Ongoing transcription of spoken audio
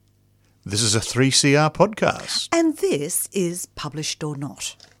This is a 3CR podcast. And this is Published or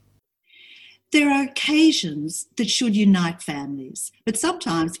Not. There are occasions that should unite families, but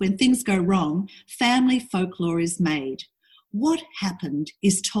sometimes when things go wrong, family folklore is made. What happened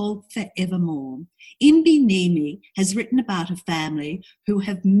is told forevermore. Imbi Nimi has written about a family who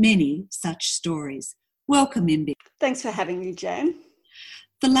have many such stories. Welcome, Imbi. Thanks for having me, Jane.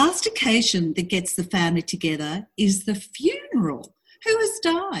 The last occasion that gets the family together is the funeral. Who has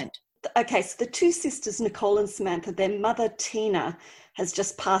died? Okay, so the two sisters, Nicole and Samantha, their mother, Tina, has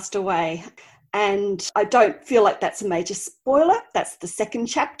just passed away. And I don't feel like that's a major spoiler. That's the second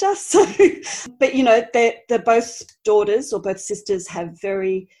chapter. So, but you know, they're both daughters, or both sisters, have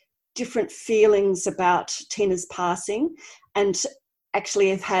very different feelings about Tina's passing, and actually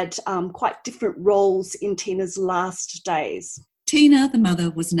have had quite different roles in Tina's last days. Tina, the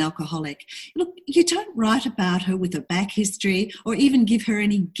mother, was an alcoholic. Look, you don't write about her with a back history or even give her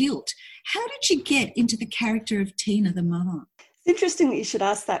any guilt. How did you get into the character of Tina, the mother? It's interesting that you should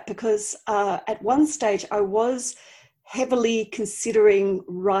ask that, because at one stage I was heavily considering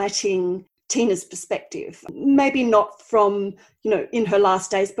writing Tina's perspective. Maybe not from, in her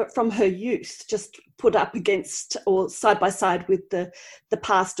last days, but from her youth, just put up against or side by side with the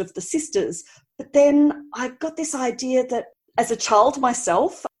past of the sisters. But then I got this idea that as a child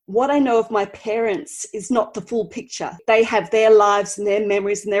myself, what I know of my parents is not the full picture. They have their lives and their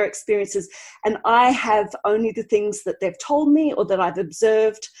memories and their experiences, and I have only the things that they've told me or that I've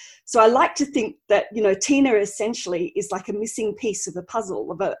observed. So I like to think that, Tina essentially is like a missing piece of a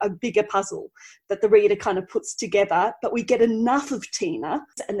puzzle, of a bigger puzzle that the reader kind of puts together, but we get enough of Tina.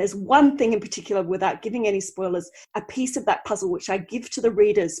 And there's one thing in particular, without giving any spoilers, a piece of that puzzle which I give to the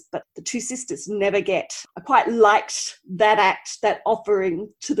readers, but the two sisters never get. I quite liked that act, that offering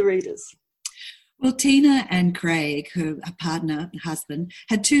to the readers. Well, Tina and Craig, her partner and husband,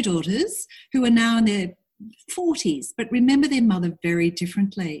 had two daughters who are now in their 40s, but remember their mother very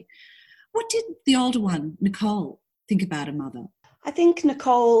differently. What did the older one, Nicole, think about her mother? I think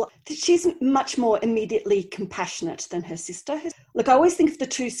Nicole, she's much more immediately compassionate than her sister. Look, I always think of the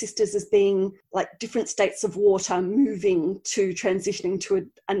two sisters as being like different states of water moving to transitioning to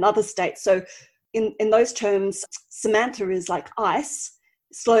another state. So in those terms, Samantha is like ice,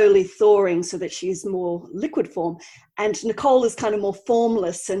 slowly thawing so that she's more liquid form, and Nicole is kind of more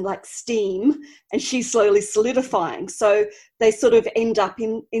formless and like steam, and she's slowly solidifying. So they sort of end up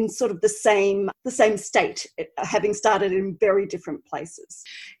in sort of the same state, having started in very different places.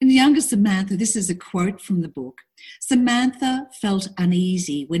 In the younger Samantha, this is a quote from the book. Samantha felt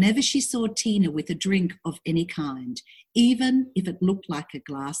uneasy whenever she saw Tina with a drink of any kind, even if it looked like a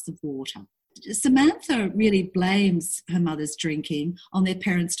glass of water. Samantha really blames her mother's drinking on their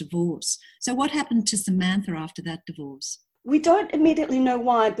parents' divorce. So what happened to Samantha after that divorce? We don't immediately know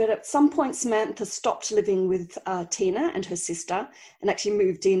why, but at some point Samantha stopped living with Tina and her sister and actually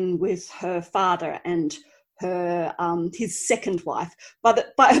moved in with her father and her his second wife. At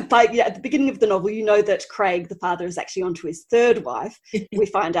the beginning of the novel, you know that Craig, the father, is actually onto his third wife. We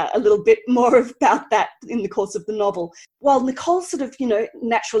find out a little bit more about that in the course of the novel. While Nicole's sort of,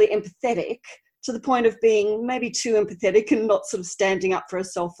 naturally empathetic, to the point of being maybe too empathetic and not sort of standing up for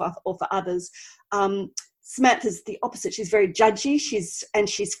herself or for others, Samantha's the opposite. She's very judgy,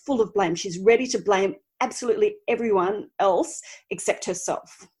 she's full of blame. She's ready to blame absolutely everyone else except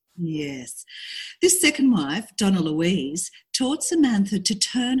herself. Yes. This second wife, Donna Louise, taught Samantha to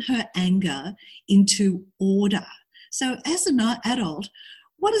turn her anger into order. So as an adult,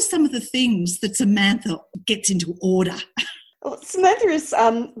 what are some of the things that Samantha gets into order? Well, Samantha is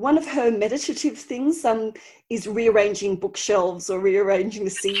one of her meditative things is rearranging bookshelves or rearranging the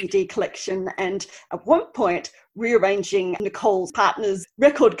CD collection, and at one point rearranging Nicole's partner's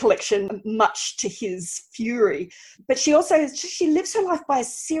record collection, much to his fury. But she lives her life by a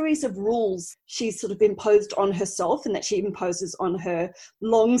series of rules she's sort of imposed on herself and that she imposes on her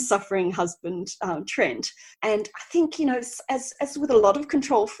long-suffering husband, Trent. And I think, as with a lot of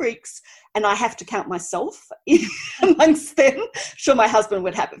control freaks, and I have to count myself amongst them, sure my husband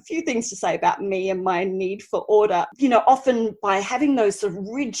would have a few things to say about me and my need for order. Often by having those sort of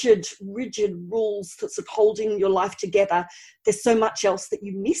rigid rules that's sort of holding your life together, there's so much else that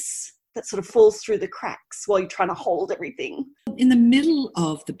you miss that sort of falls through the cracks while you're trying to hold everything. In the middle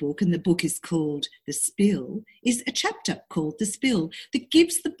of the book, and the book is called The Spill, is a chapter called The Spill that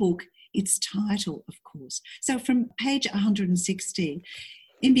gives the book its title, of course. So from page 160,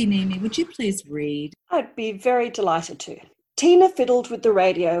 Imbi Nimi, would you please read? I'd be very delighted to. Tina fiddled with the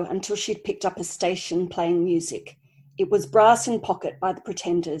radio until she'd picked up a station playing music. It was Brass in Pocket by the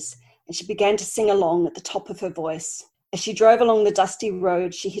Pretenders, and she began to sing along at the top of her voice. As she drove along the dusty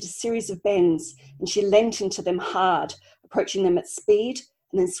road, she hit a series of bends and she leant into them hard, approaching them at speed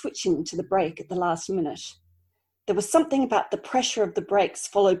and then switching to the brake at the last minute. There was something about the pressure of the brakes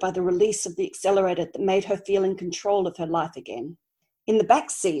followed by the release of the accelerator that made her feel in control of her life again. In the back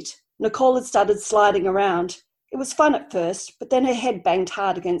seat, Nicole had started sliding around. It was fun at first, but then her head banged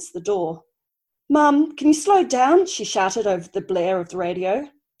hard against the door. "Mum, can you slow down?" she shouted over the blare of the radio.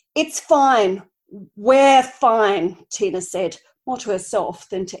 "It's fine. We're fine," Tina said, more to herself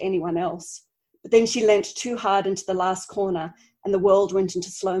than to anyone else. But then she leant too hard into the last corner and the world went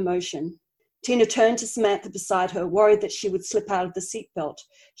into slow motion. Tina turned to Samantha beside her, worried that she would slip out of the seatbelt.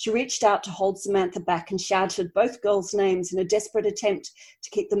 She reached out to hold Samantha back and shouted both girls' names in a desperate attempt to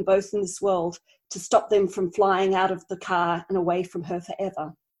keep them both in this world, to stop them from flying out of the car and away from her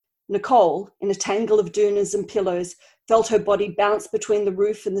forever. Nicole, in a tangle of doonas and pillows, felt her body bounce between the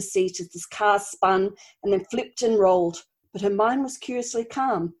roof and the seat as this car spun and then flipped and rolled, but her mind was curiously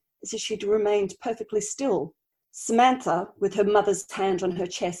calm, as if she'd remained perfectly still. Samantha, with her mother's hand on her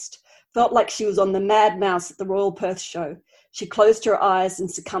chest, felt like she was on the Mad Mouse at the Royal Perth show. She closed her eyes and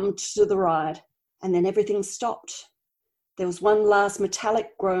succumbed to the ride, and then everything stopped. There was one last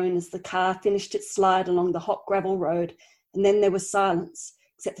metallic groan as the car finished its slide along the hot gravel road, and then there was silence,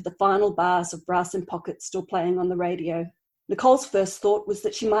 except for the final bars of Brass in Pocket still playing on the radio. Nicole's first thought was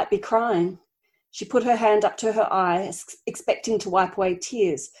that she might be crying. She put her hand up to her eye, expecting to wipe away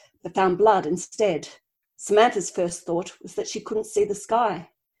tears, but found blood instead. Samantha's first thought was that she couldn't see the sky.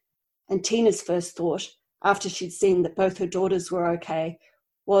 And Tina's first thought, after she'd seen that both her daughters were okay,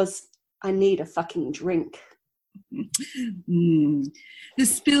 was, "I need a fucking drink." The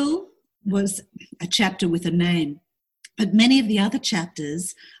spill was a chapter with a name. But many of the other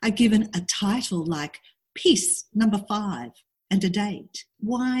chapters are given a title like Piece Number 5 and a date.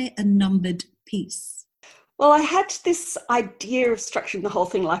 Why a numbered piece? Well, I had this idea of structuring the whole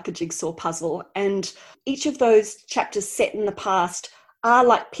thing like a jigsaw puzzle, and each of those chapters set in the past are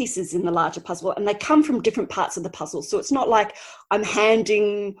like pieces in the larger puzzle, and they come from different parts of the puzzle. So it's not like I'm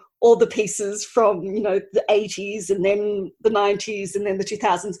handing all the pieces from, the 80s and then the 90s and then the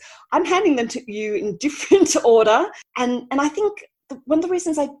 2000s. I'm handing them to you in different order. And I think one of the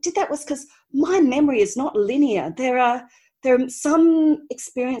reasons I did that was because my memory is not linear. There are some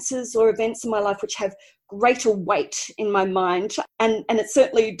experiences or events in my life which have greater weight in my mind, and it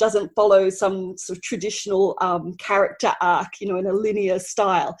certainly doesn't follow some sort of traditional character arc, in a linear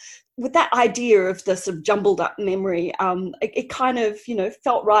style. With that idea of the sort of jumbled up memory, it kind of,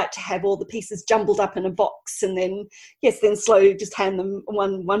 felt right to have all the pieces jumbled up in a box and then slowly just hand them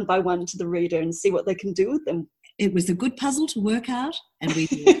one by one to the reader and see what they can do with them. It was a good puzzle to work out, and we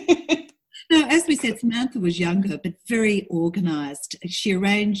did. Now, as we said, Samantha was younger but very organised. She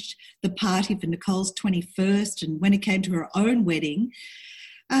arranged the party for Nicole's 21st, and when it came to her own wedding,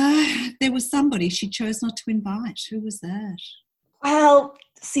 there was somebody she chose not to invite. Who was that? Well,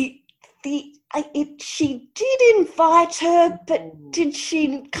 see, she did invite her, but did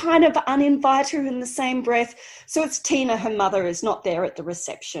she kind of uninvite her in the same breath? So it's Tina, her mother, is not there at the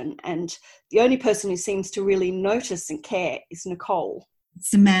reception, and the only person who seems to really notice and care is Nicole.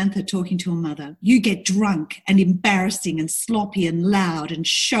 Samantha talking to her mother. "You get drunk and embarrassing and sloppy and loud and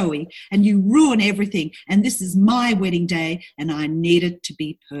showy, and you ruin everything, and this is my wedding day and I need it to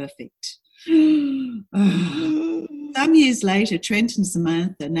be perfect." Some years later, Trent and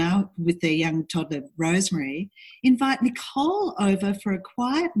Samantha, now with their young toddler Rosemary, invite Nicole over for a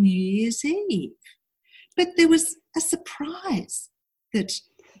quiet New Year's Eve. But there was a surprise that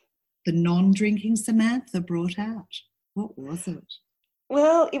the non-drinking Samantha brought out. What was it?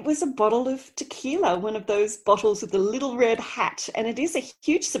 Well, it was a bottle of tequila, one of those bottles with the little red hat. And it is a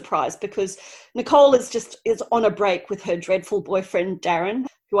huge surprise because Nicole is on a break with her dreadful boyfriend, Darren,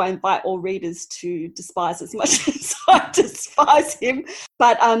 who I invite all readers to despise as much as I despise him.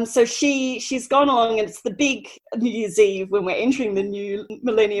 But so she's gone along, and it's the big New Year's Eve when we're entering the new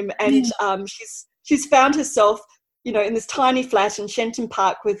millennium. And she's found herself, in this tiny flat in Shenton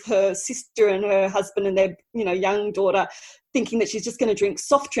Park with her sister and her husband and their, young daughter, thinking that she's just going to drink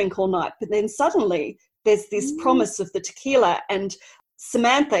soft drink all night. But then suddenly there's this promise of the tequila, and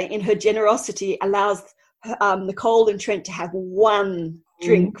Samantha, in her generosity, allows Nicole and Trent to have one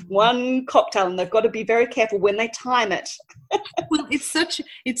drink, one cocktail, and they've got to be very careful when they time it. Well, it's such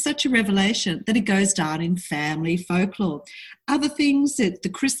a revelation that it goes down in family folklore. Other things,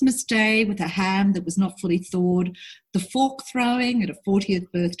 the Christmas day with a ham that was not fully thawed, the fork throwing at a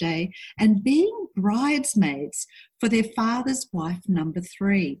 40th birthday, and being bridesmaids for their father's wife number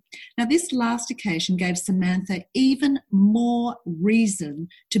 3. Now, this last occasion gave Samantha even more reason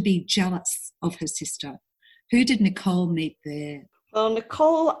to be jealous of her sister, Who did Nicole meet there? Well,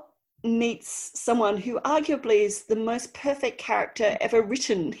 Nicole meets someone who arguably is the most perfect character ever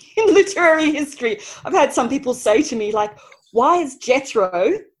written in literary history. I've had some people say to me, like, why is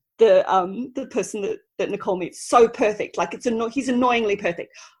Jethro, the person that Nicole meets, so perfect? Like, he's annoyingly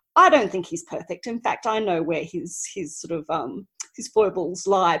perfect. I don't think he's perfect. In fact, I know where his sort of his foibles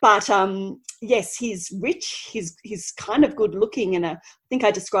lie. But yes, he's rich. He's kind of good looking, and I think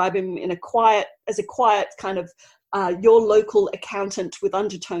I describe him as a quiet kind of your local accountant with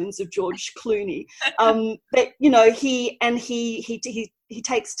undertones of George Clooney. But you know, he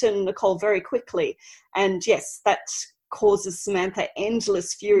takes to Nicole very quickly, and yes, that causes Samantha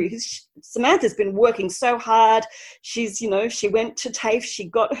endless fury. Samantha's been working so hard. She went to TAFE, she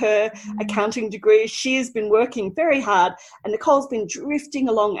got her accounting degree. She has been working very hard, and Nicole's been drifting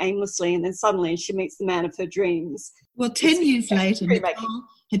along aimlessly, and then suddenly she meets the man of her dreams. Well, 10 years later, Nicole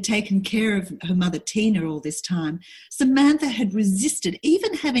had taken care of her mother Tina all this time. Samantha had resisted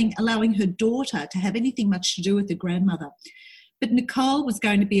even allowing her daughter to have anything much to do with the grandmother. But Nicole was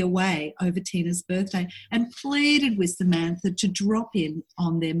going to be away over Tina's birthday and pleaded with Samantha to drop in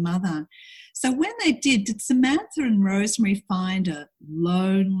on their mother. So when they did Samantha and Rosemary find a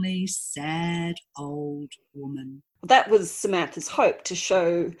lonely, sad old woman? That was Samantha's hope, to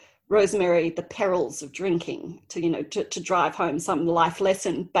show Rosemary the perils of drinking, to drive home some life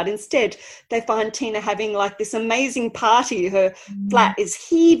lesson. But instead, they find Tina having like this amazing party. Her flat is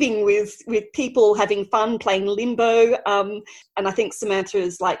heaving with people having fun, playing limbo. And I think Samantha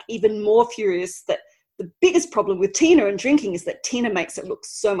is like even more furious that the biggest problem with Tina and drinking is that Tina makes it look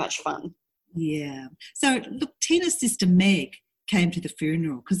so much fun. Yeah. So look, Tina's sister Meg came to the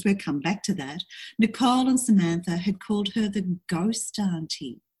funeral, because we'll come back to that. Nicole and Samantha had called her the ghost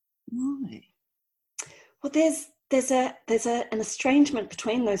auntie. Why? Well, there's an estrangement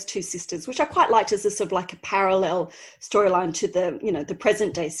between those two sisters, which I quite liked as a sort of like a parallel storyline to the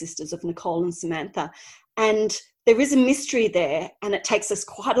present day sisters of Nicole and Samantha. And there is a mystery there, and it takes us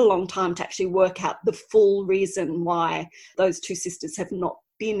quite a long time to actually work out the full reason why those two sisters have not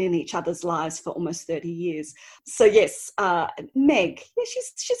been in each other's lives for almost 30 years. So yes, Meg, yeah,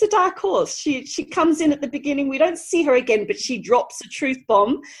 she's a dark horse. She comes in at the beginning. We don't see her again, but she drops a truth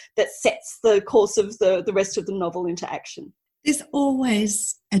bomb that sets the course of the rest of the novel into action. There's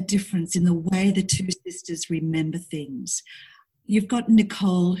always a difference in the way the two sisters remember things. You've got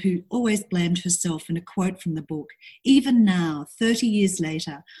Nicole, who always blamed herself, in a quote from the book, "Even now, 30 years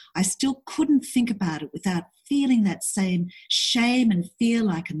later, I still couldn't think about it without feeling that same shame and fear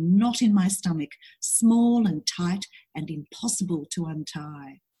like a knot in my stomach, small and tight and impossible to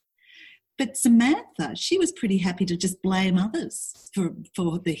untie." But Samantha, she was pretty happy to just blame others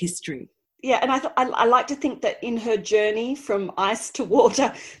for the history. Yeah, and I like to think that in her journey from ice to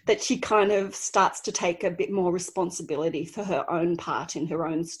water, that she kind of starts to take a bit more responsibility for her own part in her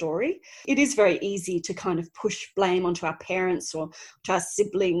own story. It is very easy to kind of push blame onto our parents or to our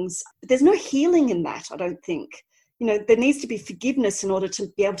siblings. But there's no healing in that, I don't think. There needs to be forgiveness in order to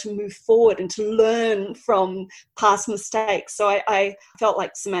be able to move forward and to learn from past mistakes. So I felt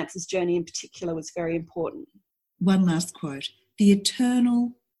like Samantha's journey in particular was very important. One last quote: "The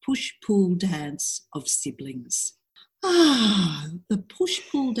eternal push-pull dance of siblings." The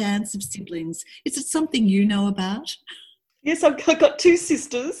push-pull dance of siblings. Is it something you know about? Yes, I've got two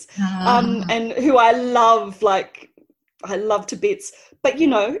sisters, and who I love to bits. But,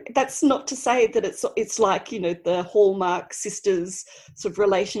 that's not to say that it's like, the Hallmark sisters sort of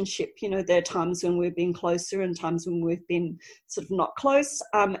relationship. There are times when we've been closer and times when we've been sort of not close.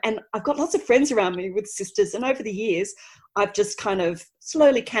 And I've got lots of friends around me with sisters, and over the years, I've just kind of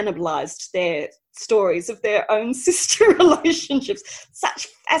slowly cannibalized their stories of their own sister relationships. Such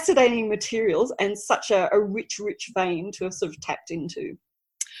fascinating materials and such a rich vein to have sort of tapped into.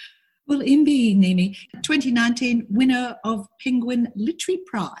 Well, Imbi Nimi, 2019 winner of Penguin Literary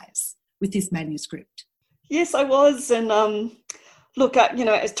Prize with this manuscript. Yes, I was. And look,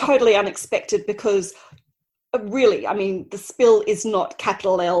 it's totally unexpected because really, I mean, The Spill is not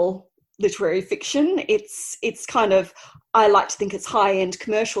capital L literary fiction. It's kind of, I like to think it's high-end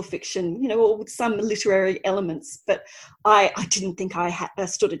commercial fiction, with some literary elements, but I didn't think I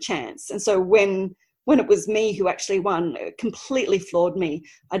stood a chance. And so when it was me who actually won, it completely floored me.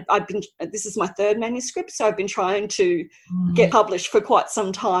 This is my third manuscript, so I've been trying to get published for quite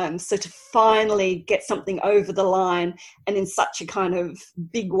some time. So to finally get something over the line and in such a kind of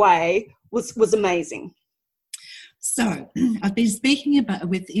big way was amazing. So I've been speaking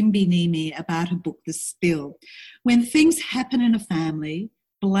with Imbi Nimi about her book, The Spill. When things happen in a family,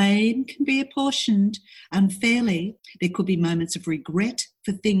 blame can be apportioned unfairly. There could be moments of regret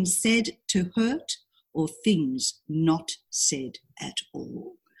for things said to hurt or things not said at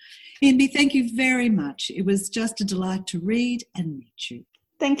all. Inby, thank you very much. It was just a delight to read and meet you.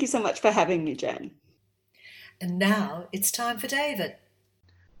 Thank you so much for having me, Jan. And now it's time for David.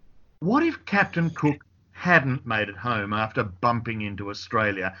 What if Captain Cook hadn't made it home after bumping into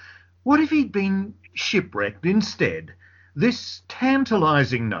Australia? What if he'd been shipwrecked instead? This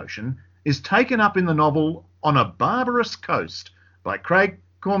tantalising notion is taken up in the novel On a Barbarous Coast by Craig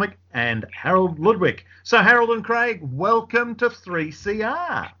Cormick and Harold Ludwig. So Harold and Craig, welcome to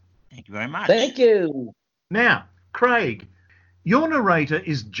 3CR. Thank you very much. Thank you. Now, Craig, your narrator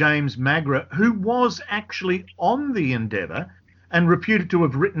is James Magra, who was actually on the Endeavour and reputed to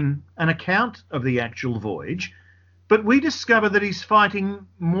have written an account of the actual voyage. But we discover that he's fighting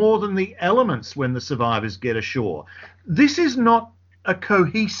more than the elements when the survivors get ashore. This is not a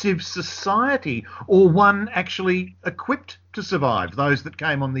cohesive society or one actually equipped to survive those that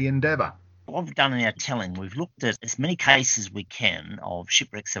came on the Endeavour. What we've done in our telling, we've looked at as many cases as we can of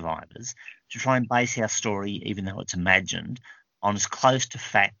shipwreck survivors to try and base our story, even though it's imagined, on as close to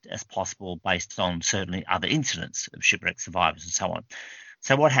fact as possible based on certainly other incidents of shipwreck survivors and so on.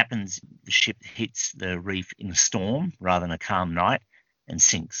 So what happens, the ship hits the reef in a storm rather than a calm night and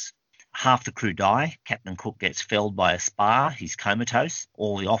sinks. Half the crew die. Captain Cook gets felled by a spar. He's comatose.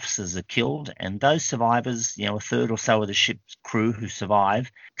 All the officers are killed. And those survivors, a third or so of the ship's crew who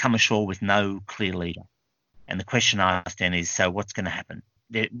survive, come ashore with no clear leader. And the question asked then is, so what's going to happen?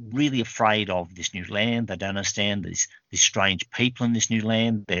 They're really afraid of this new land. They don't understand these strange people in this new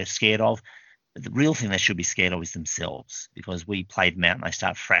land they're scared of. But the real thing they should be scared of is themselves, because we play them out and they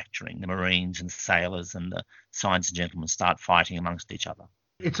start fracturing. The Marines and the sailors and the science and gentlemen start fighting amongst each other.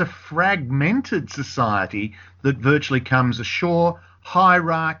 It's a fragmented society that virtually comes ashore.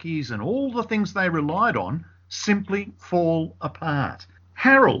 Hierarchies and all the things they relied on simply fall apart.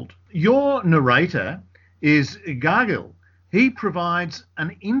 Harold, your narrator is Gargill. He provides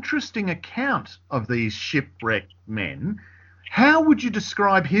an interesting account of these shipwrecked men. How would you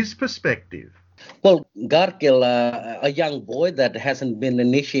describe his perspective? Well, Gargill, a young boy that hasn't been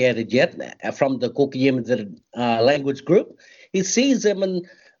initiated yet from the Cook Yimithirr language group, he sees them and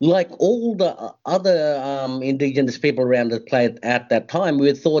like all the other Indigenous people around the planet at that time,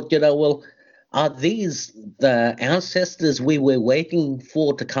 we thought, well, are these the ancestors we were waiting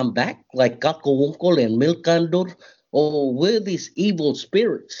for to come back, like Kakawunkul and Milkandur, or were these evil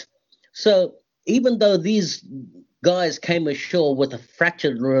spirits? So even though these guys came ashore with a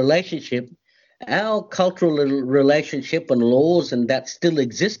fractured relationship, our cultural relationship and laws and that still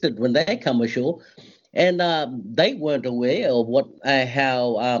existed when they come ashore. And they weren't aware of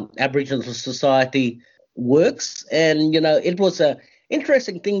how Aboriginal society works. And, it was an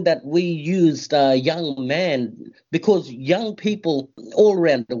interesting thing that we used a young man, because young people all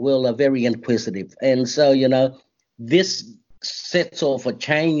around the world are very inquisitive. And so, this sets off a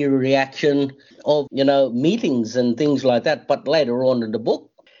chain reaction of, meetings and things like that. But later on in the book,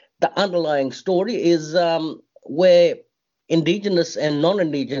 the underlying story is where Indigenous and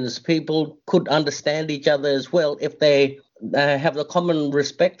non-Indigenous people could understand each other as well if they have a common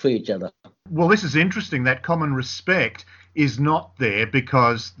respect for each other. Well, this is interesting. That common respect is not there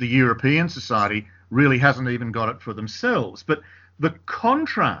because the European society really hasn't even got it for themselves. But the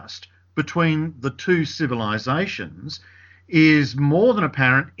contrast between the two civilizations is more than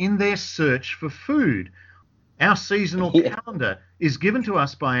apparent in their search for food. Our seasonal calendar is given to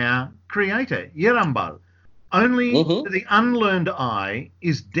us by our creator, Yirambal. Only to the unlearned eye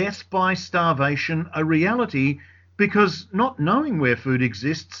is death by starvation a reality, because not knowing where food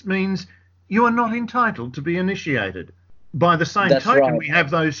exists means you are not entitled to be initiated. By the same token, right, we have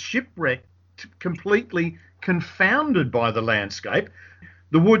those shipwrecked, completely confounded by the landscape.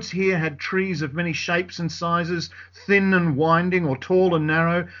 The woods here had trees of many shapes and sizes, thin and winding or tall and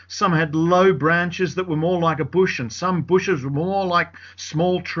narrow. Some had low branches that were more like a bush, and some bushes were more like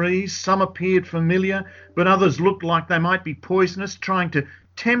small trees. Some appeared familiar, but others looked like they might be poisonous, trying to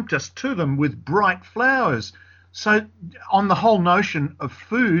tempt us to them with bright flowers. So on the whole notion of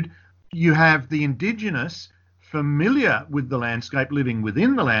food, you have the Indigenous familiar with the landscape, living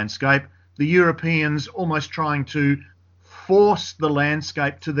within the landscape, the Europeans almost trying to force the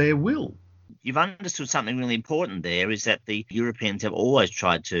landscape to their will. You've understood something really important there, is that the Europeans have always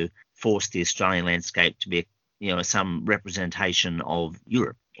tried to force the Australian landscape to be, some representation of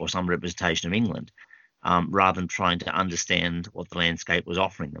Europe or some representation of England, rather than trying to understand what the landscape was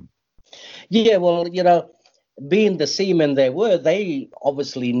offering them. Yeah, well, being the seamen they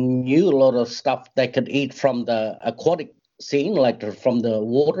obviously knew a lot of stuff they could eat from the aquatic scene, like from the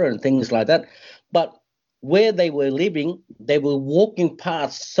water and things like that. But where they were living, they were walking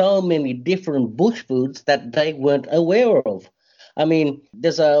past so many different bush foods that they weren't aware of. I mean,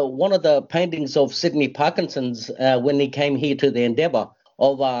 there's one of the paintings of Sidney Parkinson's when he came here to the Endeavour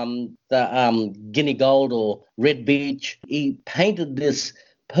of the Guinea Gold or Red Beech. He painted this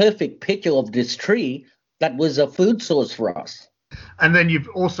perfect picture of this tree that was a food source for us. And then you've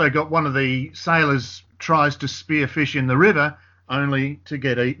also got one of the sailors tries to spear fish in the river only to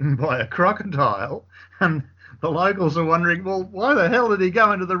get eaten by a crocodile. And the locals are wondering, well, why the hell did he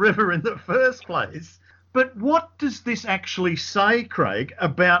go into the river in the first place? But what does this actually say, Craig,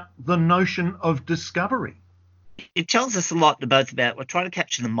 about the notion of discovery? It tells us a lot both about, we're trying to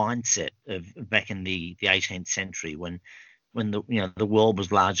capture the mindset of back in the 18th century when the world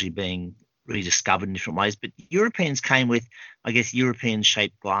was largely being rediscovered in different ways. But Europeans came with, I guess,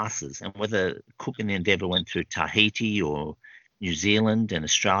 European-shaped glasses. And whether Cook and the Endeavour went through Tahiti or New Zealand and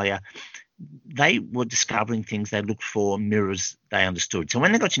Australia, they were discovering things they looked for, mirrors they understood. So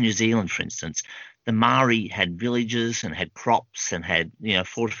when they got to New Zealand, for instance, the Maori had villages and had crops and had,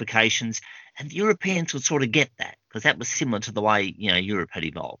 fortifications, and the Europeans would sort of get that because that was similar to the way, Europe had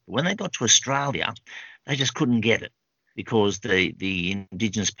evolved. When they got to Australia, they just couldn't get it because the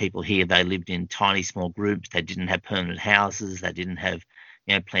indigenous people here, they lived in tiny, small groups. They didn't have permanent houses. They didn't have,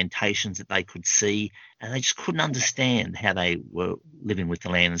 plantations that they could see, and they just couldn't understand how they were living with the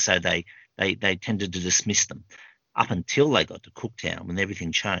land, and so they tended to dismiss them up until they got to Cooktown when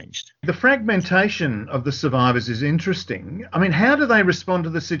everything changed. The fragmentation of the survivors is interesting. I mean, how do they respond to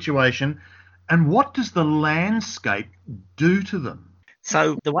the situation, and what does the landscape do to them?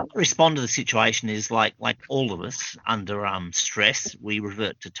 So the way they respond to the situation is like all of us under stress, we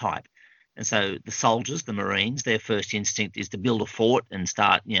revert to type. And so the soldiers, the Marines, their first instinct is to build a fort and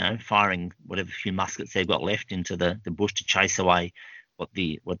start, firing whatever few muskets they've got left into the bush to chase away what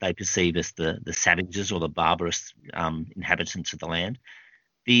they perceive as the savages or the barbarous inhabitants of the land.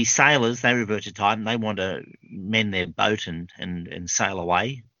 The sailors, they revert to type and they want to mend their boat and sail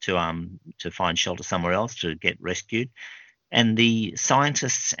away to find shelter somewhere else to get rescued. And the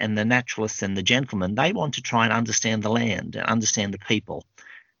scientists and the naturalists and the gentlemen, they want to try and understand the land and understand the people.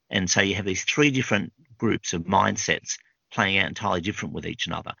 And so you have these three different groups of mindsets playing out entirely different with each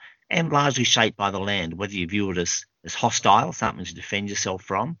another and largely shaped by the land, whether you view it as hostile, something to defend yourself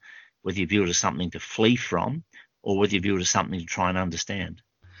from, whether you view it as something to flee from, or whether you view it as something to try and understand.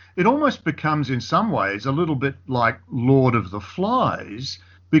 It almost becomes in some ways a little bit like Lord of the Flies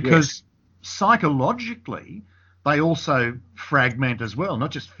because psychologically they also fragment as well,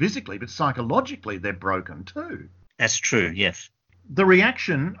 not just physically, but psychologically they're broken too. That's true, yes. The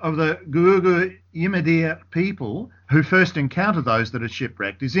reaction of the Guugu Yimithirr people who first encounter those that are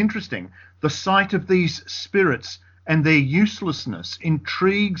shipwrecked is interesting. The sight of these spirits and their uselessness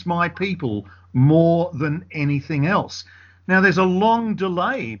intrigues my people more than anything else. Now, there's a long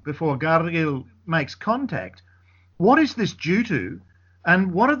delay before Gargil makes contact. What is this due to,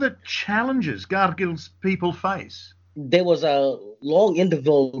 and what are the challenges Gargil's people face? There was a long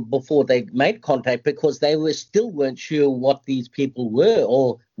interval before they made contact because they still weren't sure what these people were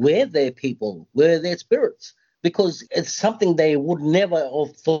or were their people, were their spirits, because it's something they would never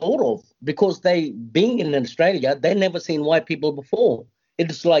have thought of because they, being in Australia, they never seen white people before.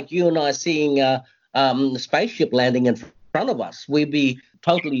 It's like you and I seeing a spaceship landing in front of us. We'd be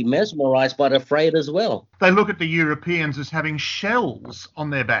totally mesmerized but afraid as well. They look at the Europeans as having shells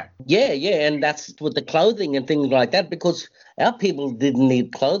on their back. Yeah, and that's with the clothing and things like that because our people didn't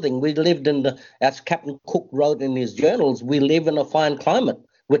need clothing. We lived as Captain Cook wrote in his journals, we live in a fine climate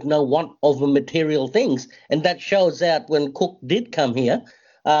with no want of material things. And that shows out when Cook did come here,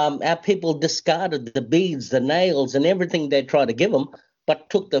 our people discarded the beads, the nails and everything they tried to give them,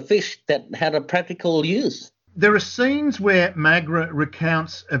 but took the fish that had a practical use. There are scenes where Magra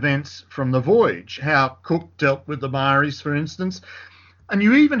recounts events from the voyage, how Cook dealt with the Maoris, for instance, and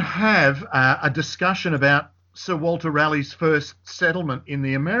you even have a discussion about Sir Walter Raleigh's first settlement in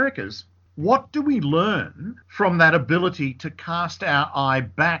the Americas. What do we learn from that ability to cast our eye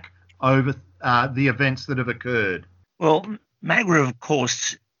back over the events that have occurred? Well, Magra, of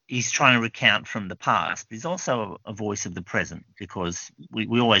course, he's trying to recount from the past, but he's also a voice of the present because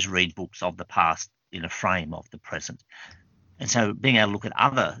we always read books of the past in a frame of the present. And so being able to look at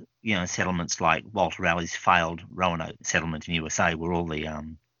other, settlements like Walter Raleigh's failed Roanoke settlement in USA where all the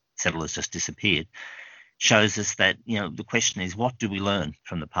settlers just disappeared, shows us that, the question is, what do we learn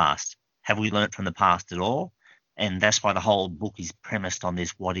from the past? Have we learned from the past at all? And that's why the whole book is premised on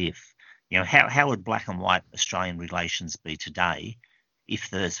this what if. How would black and white Australian relations be today if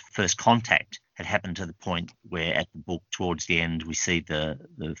the first contact had happened to the point where at the book towards the end we see the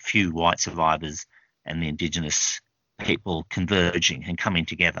few white survivors and the Indigenous people converging and coming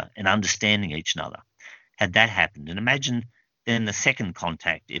together and understanding each other. Had that happened, and imagine then the second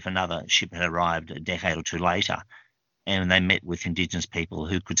contact if another ship had arrived a decade or two later and they met with Indigenous people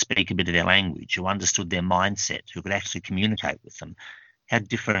who could speak a bit of their language, who understood their mindset, who could actually communicate with them, how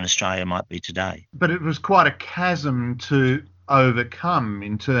different Australia might be today. But it was quite a chasm to overcome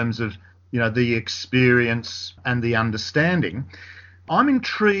in terms of, the experience and the understanding. I'm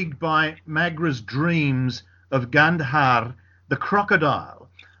intrigued by Magra's dreams of Gandhar, the crocodile.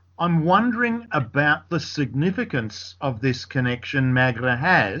 I'm wondering about the significance of this connection Magra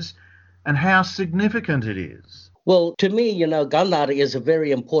has and how significant it is. Well, to me, Gandhar is a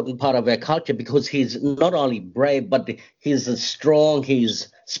very important part of our culture because he's not only brave, but he's strong,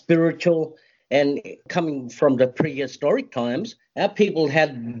 he's spiritual. And coming from the prehistoric times, our people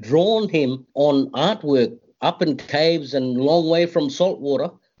had drawn him on artwork up in caves and a long way from salt water.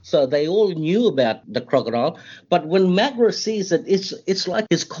 So they all knew about the crocodile. But when Magra sees it, it's like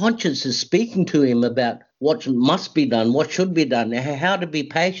his conscience is speaking to him about what must be done, what should be done, how to be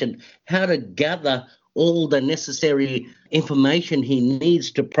patient, how to gather all the necessary information he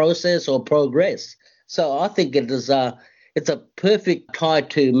needs to process or progress. So I think it's a perfect tie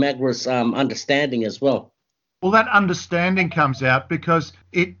to Magra's understanding as well. Well, that understanding comes out because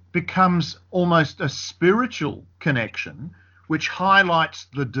it becomes almost a spiritual connection, which highlights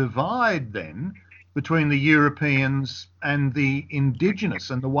the divide then between the Europeans and the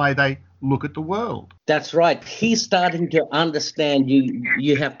Indigenous and the way they look at the world. That's right. He's starting to understand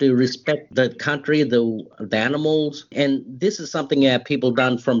you have to respect the country, the animals. And this is something our people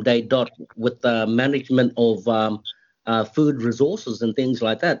done from day dot with the management of food resources and things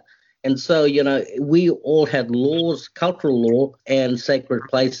like that. And so, we all had laws, cultural law, and sacred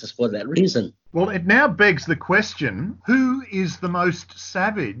places for that reason. Well, it now begs the question, who is the most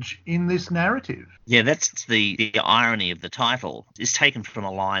savage in this narrative? Yeah, that's the irony of the title. It's taken from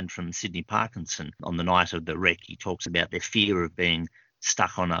a line from Sidney Parkinson on the night of the wreck. He talks about their fear of being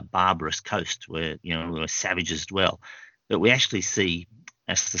stuck on a barbarous coast where, where savages dwell. But we actually see,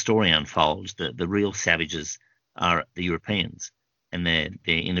 as the story unfolds, that the real savages are the Europeans and their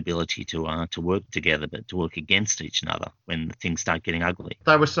inability to work together, but to work against each other when things start getting ugly.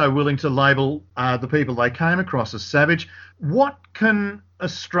 They were so willing to label the people they came across as savage. What can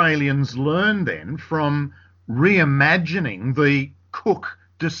Australians learn then from reimagining the Cook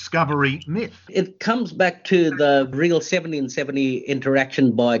discovery myth? It comes back to the real 1770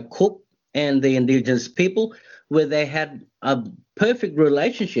 interaction by Cook and the Indigenous people, where they had a perfect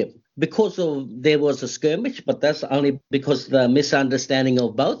relationship. Because there was a skirmish, but that's only because of the misunderstanding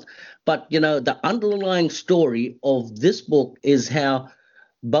of both. But, the underlying story of this book is how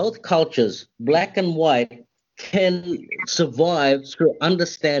both cultures, black and white, can survive through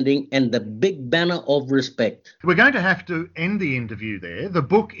understanding and the big banner of respect. We're going to have to end the interview there. The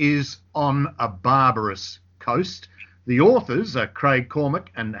book is On a Barbarous Coast. The authors are Craig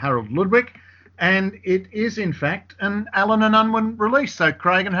Cormack and Harold Ludwig. And it is, in fact, an Allen and Unwin release. So,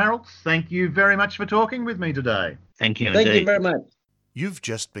 Craig and Harold, thank you very much for talking with me today. Thank you. Thank you very much. You've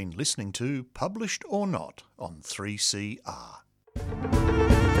just been listening to Published or Not on 3CR.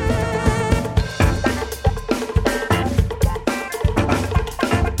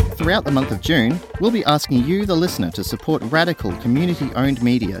 Throughout the month of June, we'll be asking you, the listener, to support radical community-owned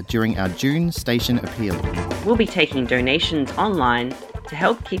media during our June Station Appeal. We'll be taking donations online to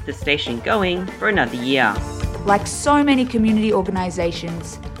help keep the station going for another year. Like so many community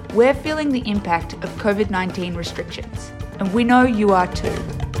organisations, we're feeling the impact of COVID-19 restrictions, and we know you are too.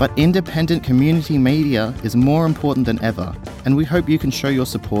 But independent community media is more important than ever, and we hope you can show your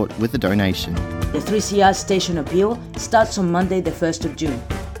support with a donation. The 3CR Station Appeal starts on Monday the 1st of June.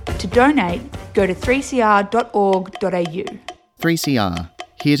 To donate, go to 3cr.org.au. 3CR,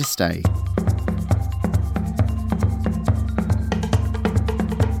 here to stay.